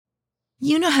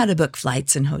You know how to book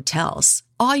flights and hotels.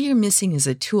 All you're missing is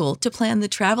a tool to plan the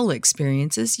travel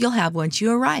experiences you'll have once you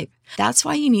arrive. That's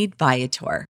why you need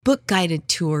Viator. Book guided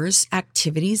tours,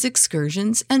 activities,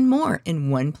 excursions, and more in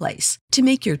one place to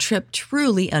make your trip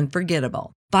truly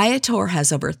unforgettable. Viator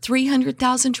has over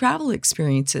 300,000 travel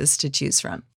experiences to choose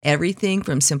from. Everything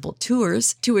from simple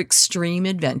tours to extreme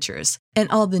adventures and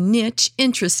all the niche,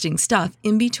 interesting stuff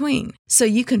in between. So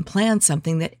you can plan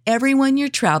something that everyone you're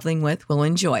traveling with will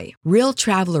enjoy. Real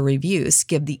traveler reviews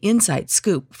give the inside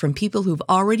scoop from people who've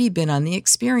already been on the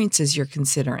experiences you're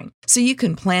considering. So you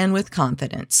can plan with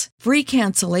confidence. Free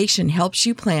cancellation helps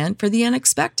you plan for the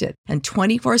unexpected. And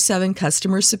 24/7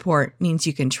 customer support means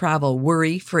you can travel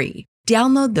worry-free.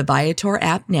 Download the Viator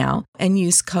app now and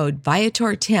use code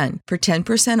Viator10 for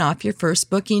 10% off your first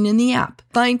booking in the app.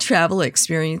 Find travel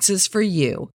experiences for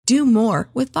you. Do more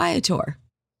with Viator.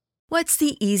 What's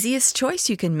the easiest choice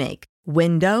you can make?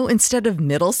 Window instead of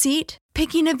middle seat?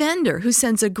 Picking a vendor who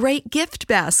sends a great gift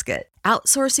basket?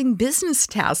 Outsourcing business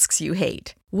tasks you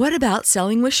hate? What about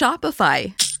selling with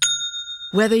Shopify?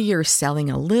 Whether you're selling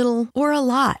a little or a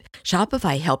lot,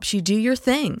 Shopify helps you do your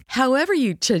thing, however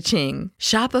you cha-ching.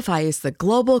 Shopify is the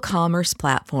global commerce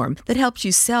platform that helps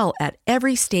you sell at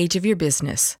every stage of your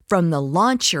business. From the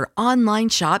launch your online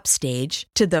shop stage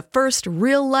to the first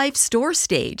real-life store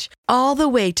stage, all the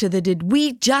way to the did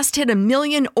we just hit 1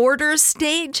 million orders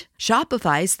stage?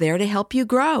 Shopify's there to help you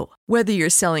grow. Whether you're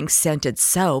selling scented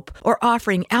soap or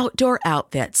offering outdoor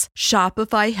outfits,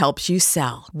 Shopify helps you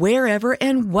sell. Wherever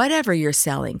and whatever you're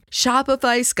selling,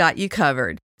 Shopify's got you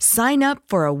covered. Sign up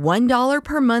for a $1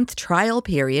 per month trial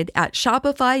period at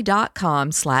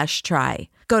shopify.com/try.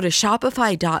 Go to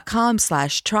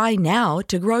shopify.com/try now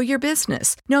to grow your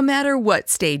business, no matter what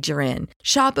stage you're in.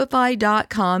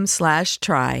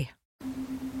 Shopify.com/try.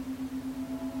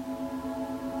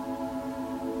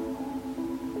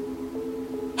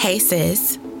 Hey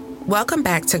sis, welcome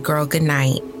back to Girl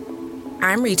Goodnight.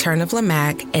 I'm Return of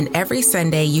Lamac, and every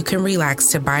Sunday you can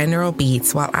relax to binaural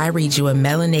beats while I read you a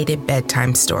melanated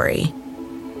bedtime story.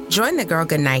 Join the Girl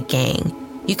Goodnight gang.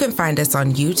 You can find us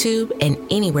on YouTube and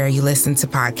anywhere you listen to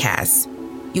podcasts.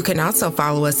 You can also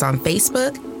follow us on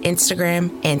Facebook, Instagram,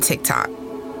 and TikTok.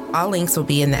 All links will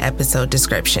be in the episode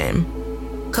description.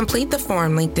 Complete the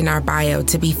form linked in our bio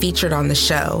to be featured on the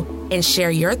show and share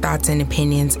your thoughts and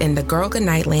opinions in the Girl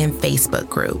Goodnightland Facebook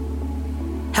group.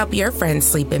 Help your friends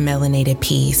sleep in melanated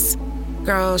peace.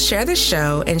 Girls, share the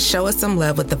show and show us some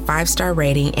love with a 5-star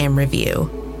rating and review.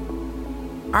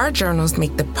 Our journals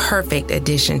make the perfect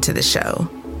addition to the show.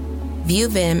 View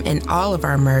them and all of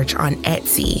our merch on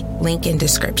Etsy, link in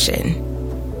description.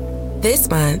 This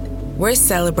month, we're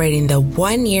celebrating the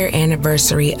 1-year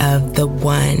anniversary of The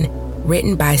One,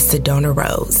 written by Sedona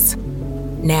Rose.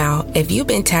 Now, if you've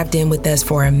been tapped in with us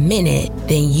for a minute,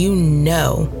 then you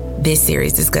know this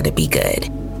series is going to be good.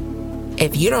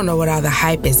 If you don't know what all the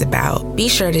hype is about, be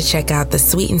sure to check out the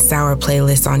Sweet and Sour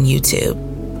playlist on YouTube.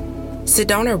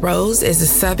 Sedona Rose is a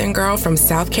Southern girl from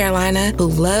South Carolina who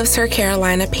loves her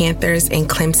Carolina Panthers and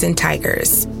Clemson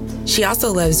Tigers. She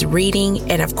also loves reading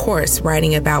and, of course,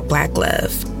 writing about Black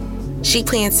love. She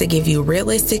plans to give you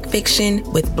realistic fiction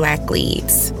with Black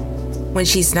leads. When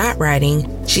she's not writing,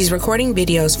 she's recording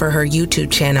videos for her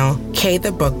YouTube channel, Kay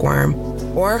the Bookworm,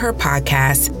 or her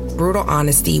podcast, Brutal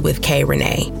Honesty with Kay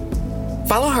Renee.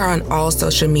 Follow her on all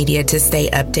social media to stay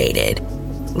updated.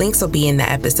 Links will be in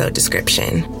the episode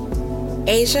description.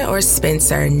 Asia or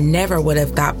Spencer never would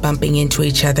have thought bumping into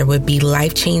each other would be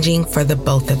life-changing for the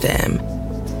both of them.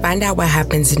 Find out what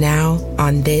happens now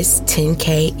on this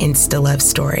 10K Insta Love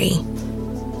story.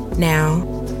 Now,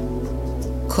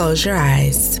 close your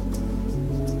eyes.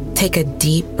 Take a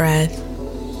deep breath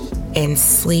and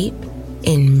sleep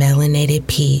in melanated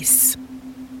peace.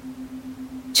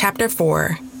 Chapter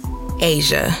 4,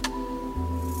 Asia.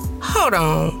 Hold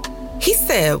on. He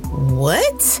said,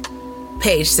 what?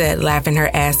 Paige said, laughing her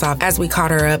ass off as we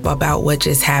caught her up about what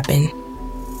just happened.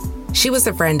 She was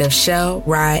a friend of Shell,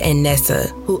 Rye, and Nessa,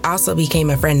 who also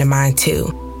became a friend of mine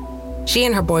too. She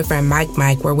and her boyfriend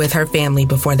Mike were with her family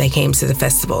before they came to the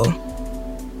festival.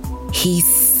 He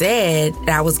said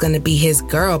I was going to be his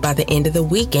girl by the end of the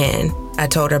weekend, I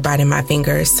told her, biting my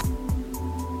fingers.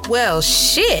 Well,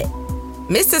 shit.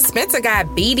 Mr. Spencer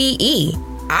got BDE.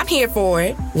 I'm here for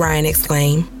it, Ryan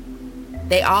exclaimed.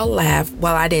 They all laughed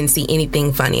while I didn't see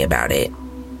anything funny about it.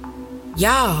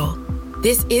 Y'all,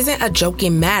 this isn't a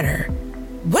joking matter.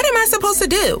 What am I supposed to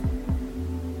do?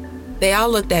 They all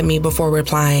looked at me before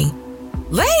replying,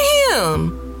 let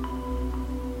him.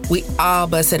 We all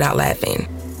busted out laughing.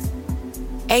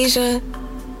 Asia,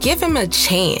 give him a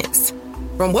chance.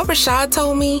 From what Rashad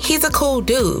told me, he's a cool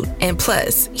dude. And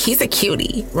plus, he's a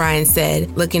cutie, Ryan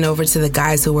said, looking over to the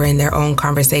guys who were in their own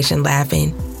conversation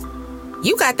laughing.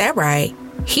 You got that right.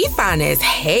 He fine as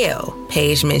hell,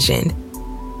 Paige mentioned.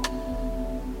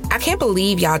 I can't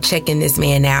believe y'all checking this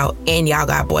man out and y'all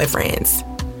got boyfriends.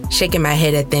 Shaking my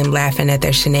head at them, laughing at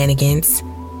their shenanigans.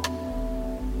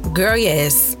 Girl,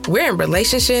 yes, we're in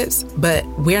relationships, but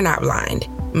we're not blind,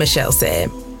 Michelle said.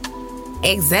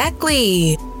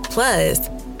 Exactly. Plus,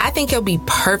 I think he'll be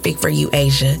perfect for you,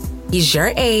 Asia. He's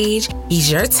your age, he's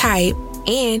your type,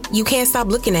 and you can't stop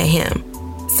looking at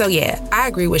him. So yeah, I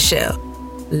agree with Shell.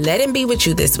 Let him be with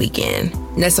you this weekend.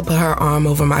 Nessa put her arm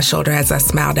over my shoulder as I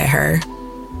smiled at her.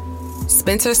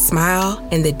 Spencer's smile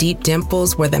and the deep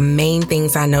dimples were the main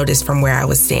things I noticed from where I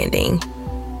was standing.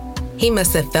 He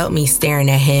must have felt me staring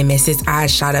at him as his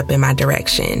eyes shot up in my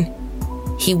direction.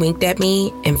 He winked at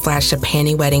me and flashed a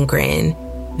panty-wetting grin,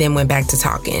 then went back to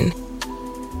talking.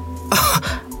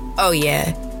 Oh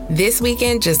yeah, this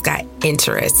weekend just got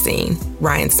interesting,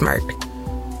 Ryan smirked.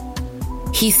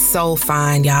 He's so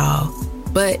fine, y'all.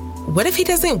 But what if he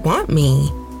doesn't want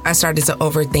me? I started to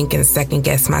overthink and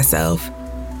second-guess myself.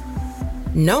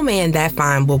 No man that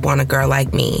fine would want a girl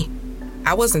like me.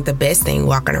 I wasn't the best thing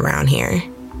walking around here.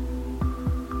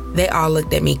 They all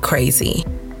looked at me crazy.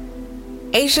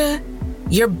 Asia,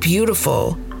 you're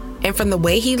beautiful. And from the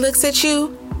way he looks at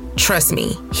you, trust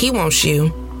me, he wants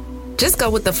you. Just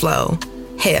go with the flow.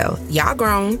 Hell, y'all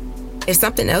grown. If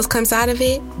something else comes out of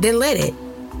it, then let it.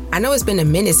 I know it's been a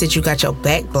minute since you got your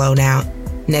back blown out,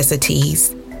 Nessa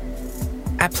teased.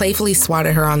 I playfully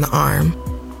swatted her on the arm.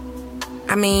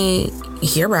 I mean,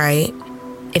 you're right.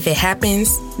 If it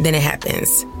happens, then it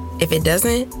happens. If it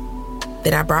doesn't,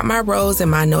 then I brought my Rose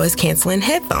and my noise-canceling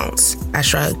headphones, I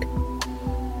shrugged.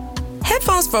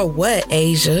 Headphones for what,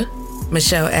 Asia?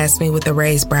 Michelle asked me with a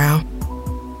raised brow.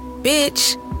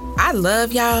 Bitch, I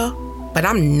love y'all, but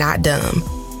I'm not dumb.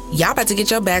 Y'all about to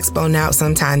get your backs blown out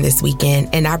sometime this weekend,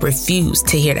 and I refuse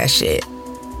to hear that shit.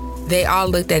 They all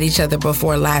looked at each other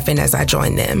before laughing as I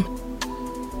joined them.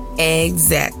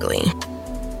 Exactly.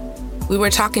 We were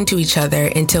talking to each other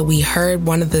until we heard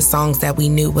one of the songs that we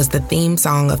knew was the theme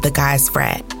song of the guys'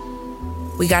 frat.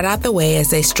 We got out the way as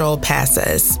they strolled past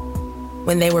us.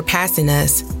 When they were passing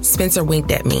us, Spencer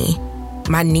winked at me.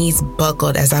 My knees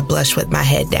buckled as I blushed with my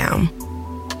head down.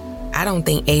 I don't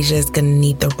think Asia is gonna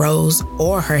need the Rose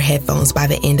or her headphones by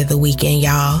the end of the weekend,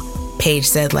 y'all, Paige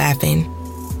said, laughing.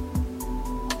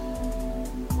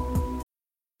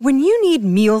 When you need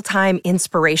mealtime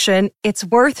inspiration, it's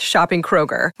worth shopping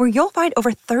Kroger, where you'll find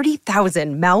over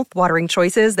 30,000 mouth-watering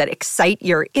choices that excite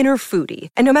your inner foodie.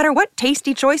 And no matter what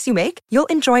tasty choice you make, you'll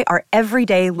enjoy our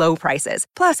everyday low prices,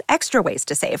 plus extra ways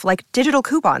to save, like digital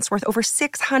coupons worth over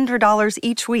 $600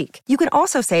 each week. You can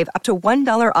also save up to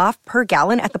 $1 off per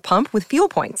gallon at the pump with fuel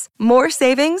points. More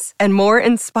savings and more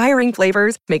inspiring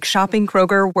flavors make shopping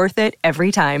Kroger worth it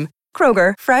every time.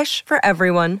 Kroger, fresh for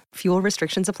everyone. Fuel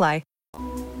restrictions apply.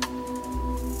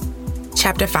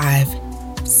 Chapter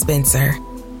 5, Spencer.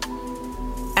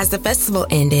 As the festival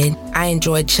ended, I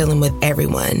enjoyed chilling with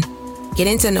everyone.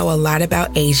 Getting to know a lot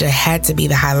about Asia had to be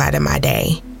the highlight of my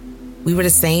day. We were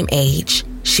the same age.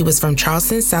 She was from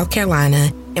Charleston, South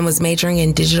Carolina, and was majoring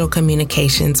in digital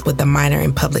communications with a minor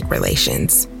in public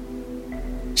relations.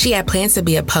 She had plans to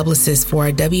be a publicist for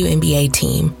a WNBA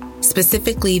team,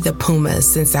 specifically the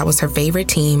Pumas, since that was her favorite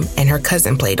team and her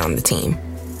cousin played on the team.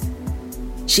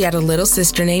 She had a little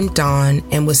sister named Dawn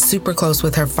and was super close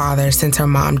with her father since her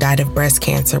mom died of breast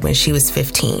cancer when she was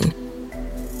 15.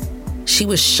 She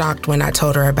was shocked when I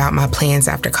told her about my plans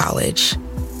after college.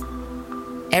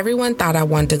 Everyone thought I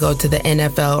wanted to go to the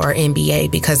NFL or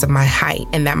NBA because of my height,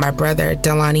 and that my brother,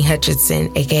 Delani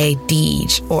Hutchinson, aka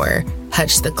Deej, or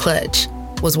Hutch the Clutch,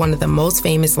 was one of the most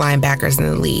famous linebackers in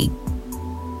the league.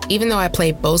 Even though I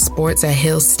played both sports at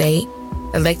Hill State,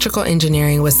 electrical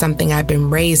engineering was something I'd been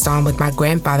raised on, with my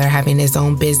grandfather having his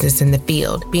own business in the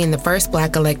field, being the first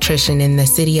Black electrician in the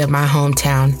city of my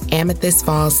hometown, Amethyst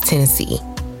Falls, Tennessee.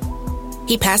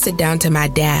 He passed it down to my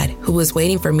dad, who was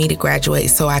waiting for me to graduate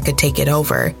so I could take it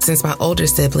over, since my older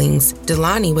siblings,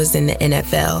 Delani, was in the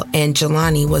NFL and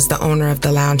Jelani was the owner of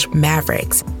the lounge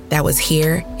Mavericks that was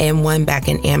here and one back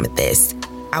in Amethyst.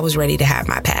 I was ready to have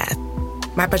my path.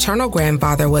 My paternal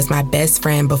grandfather was my best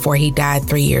friend before he died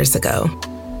 3 years ago.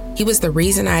 He was the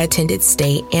reason I attended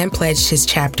state and pledged his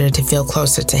chapter to feel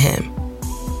closer to him.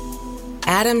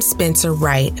 Adam Spencer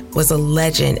Wright was a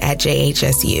legend at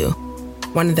JHSU,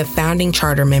 one of the founding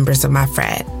charter members of my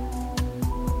frat.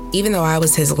 Even though I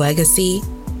was his legacy,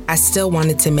 I still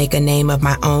wanted to make a name of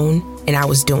my own, and I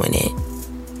was doing it.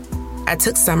 I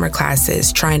took summer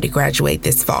classes trying to graduate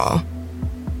this fall.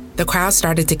 The crowd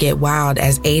started to get wild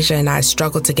as Asia and I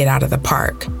struggled to get out of the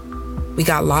park. We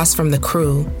got lost from the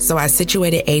crew, so I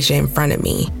situated Asia in front of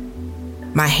me.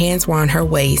 My hands were on her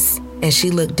waist, and she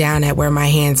looked down at where my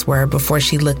hands were before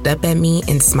she looked up at me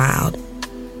and smiled.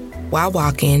 While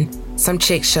walking, some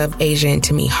chick shoved Asia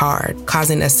into me hard,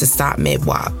 causing us to stop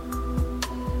mid-walk.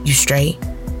 "You straight?"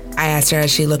 I asked her as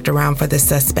she looked around for the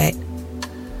suspect.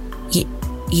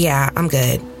 Yeah, I'm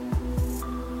good."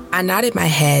 I nodded my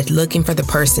head, looking for the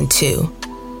person too.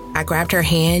 I grabbed her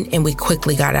hand and we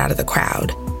quickly got out of the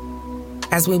crowd.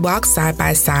 As we walked side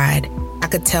by side, I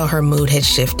could tell her mood had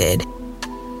shifted.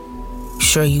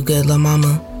 "Sure you good, lil'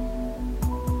 mama?"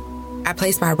 I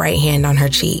placed my right hand on her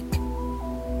cheek.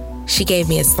 She gave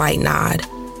me a slight nod.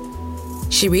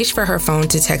 She reached for her phone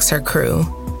to text her crew.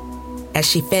 As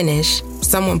she finished,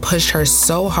 someone pushed her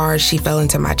so hard she fell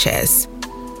into my chest.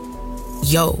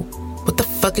 "Yo, what the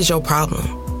fuck is your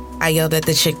problem?" I yelled at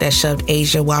the chick that shoved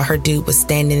Asia while her dude was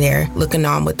standing there looking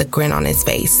on with a grin on his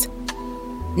face.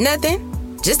 "Nothing.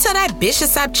 Just tell that bitch to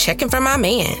stop checking for my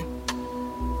man."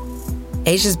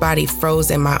 Asia's body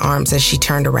froze in my arms as she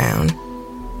turned around.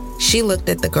 She looked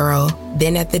at the girl,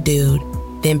 then at the dude,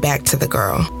 then back to the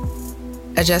girl,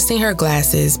 adjusting her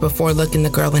glasses before looking the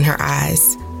girl in her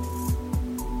eyes.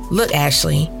 "Look,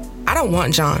 Ashley, I don't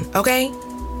want John, okay?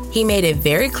 He made it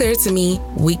very clear to me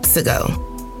weeks ago."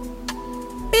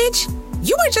 "Bitch,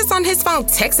 you were just on his phone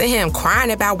texting him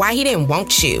crying about why he didn't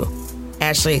want you,"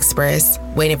 Ashley expressed,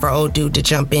 waiting for old dude to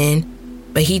jump in,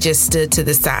 but he just stood to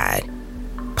the side.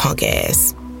 Punk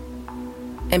ass.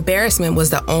 Embarrassment was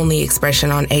the only expression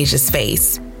on Asia's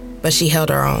face, but she held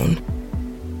her own.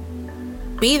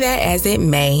 Be that as it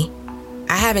may,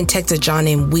 I haven't texted John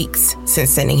in weeks since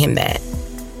sending him that.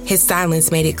 His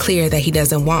silence made it clear that he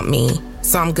doesn't want me,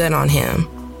 so I'm good on him.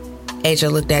 Asia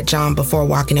looked at John before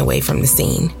walking away from the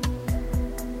scene.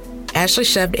 Ashley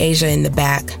shoved Asia in the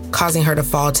back, causing her to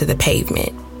fall to the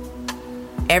pavement.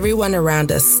 Everyone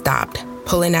around us stopped,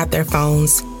 pulling out their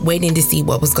phones, waiting to see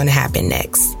what was going to happen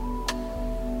next.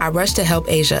 I rushed to help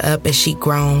Asia up as she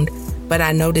groaned, but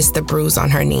I noticed the bruise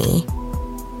on her knee.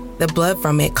 The blood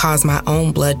from it caused my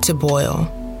own blood to boil.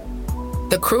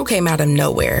 The crew came out of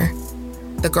nowhere.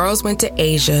 The girls went to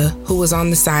Asia, who was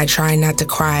on the side trying not to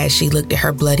cry as she looked at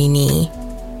her bloody knee.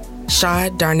 Shaw,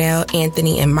 Darnell,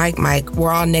 Anthony, and Mike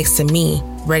were all next to me,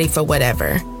 ready for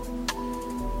whatever.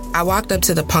 I walked up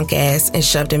to the punk ass and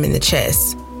shoved him in the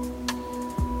chest.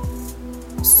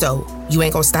 "So, you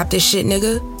ain't gonna stop this shit,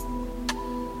 nigga?"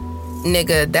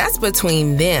 "Nigga, that's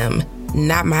between them,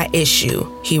 not my issue,"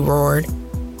 he roared.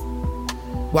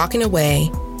 Walking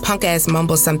away, punk ass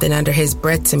mumbled something under his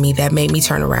breath to me that made me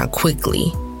turn around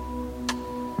quickly.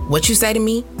 "What you say to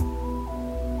me?"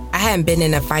 I hadn't been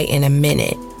in a fight in a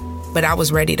minute, but I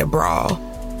was ready to brawl.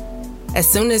 As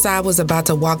soon as I was about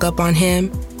to walk up on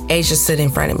him, Asia stood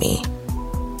in front of me.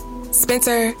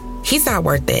 "Spencer, he's not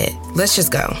worth it. Let's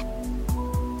just go."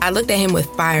 I looked at him with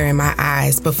fire in my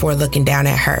eyes before looking down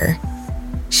at her.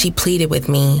 She pleaded with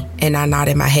me, and I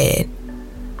nodded my head.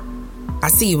 "I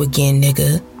see you again,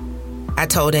 nigga," I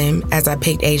told him as I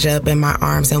picked Asia up in my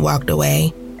arms and walked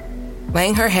away.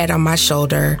 Laying her head on my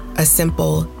shoulder, a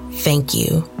simple "thank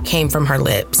you" came from her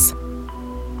lips.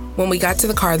 When we got to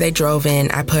the car they drove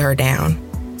in, I put her down.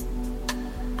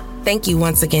 "Thank you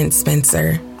once again,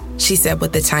 Spencer," she said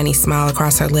with a tiny smile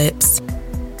across her lips.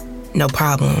 "No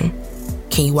problem.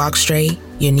 Can you walk straight?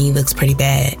 Your knee looks pretty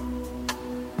bad."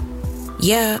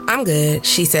 "Yeah, I'm good,"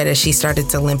 she said as she started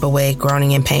to limp away,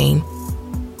 groaning in pain.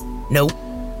 "Nope."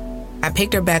 I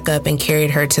picked her back up and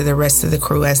carried her to the rest of the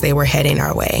crew as they were heading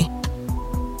our way.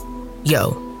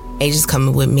 "Yo, Asia's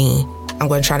coming with me. I'm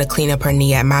going to try to clean up her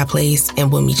knee at my place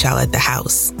and we'll meet y'all at the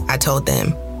house," I told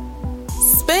them.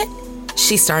 "Spit?"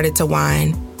 She started to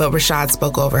whine, but Rashad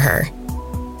spoke over her.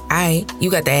 "Aight, you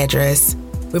got the address.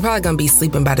 We're probably going to be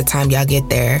sleeping by the time y'all get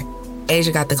there.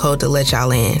 Asia got the code to let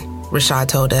y'all in," Rashad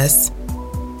told us.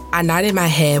 I nodded my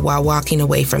head while walking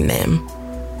away from them.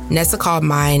 Nessa called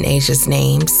Maya and Asia's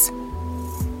names.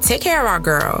 "Take care of our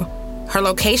girl. Her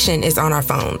location is on our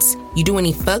phones. You do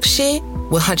any fuck shit,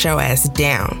 we'll hunt your ass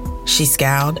down," she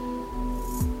scowled.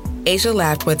 Asia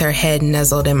laughed with her head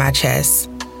nuzzled in my chest.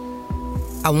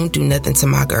 "I won't do nothing to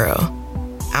my girl.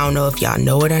 I don't know if y'all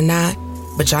know it or not,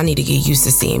 but y'all need to get used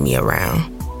to seeing me around,"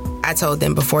 I told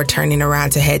them before turning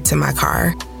around to head to my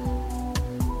car.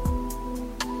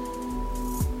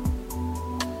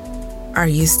 Are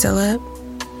you still up?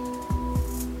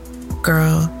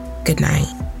 Girl, good night.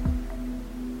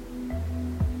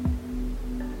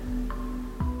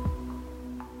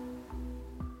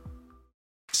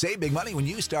 Save big money when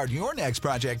you start your next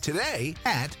project today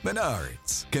at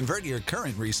Menards. Convert your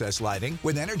current recessed lighting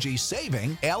with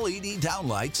energy-saving LED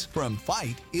downlights from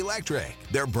Fight Electric.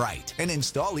 They're bright and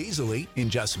install easily in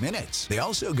just minutes. They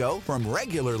also go from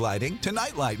regular lighting to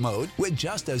nightlight mode with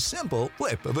just a simple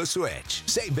flip of a switch.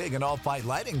 Save big on all Fight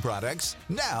lighting products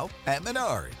now at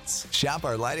Menards. Shop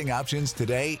our lighting options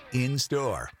today in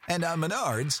store and on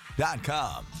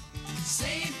Menards.com.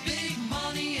 Save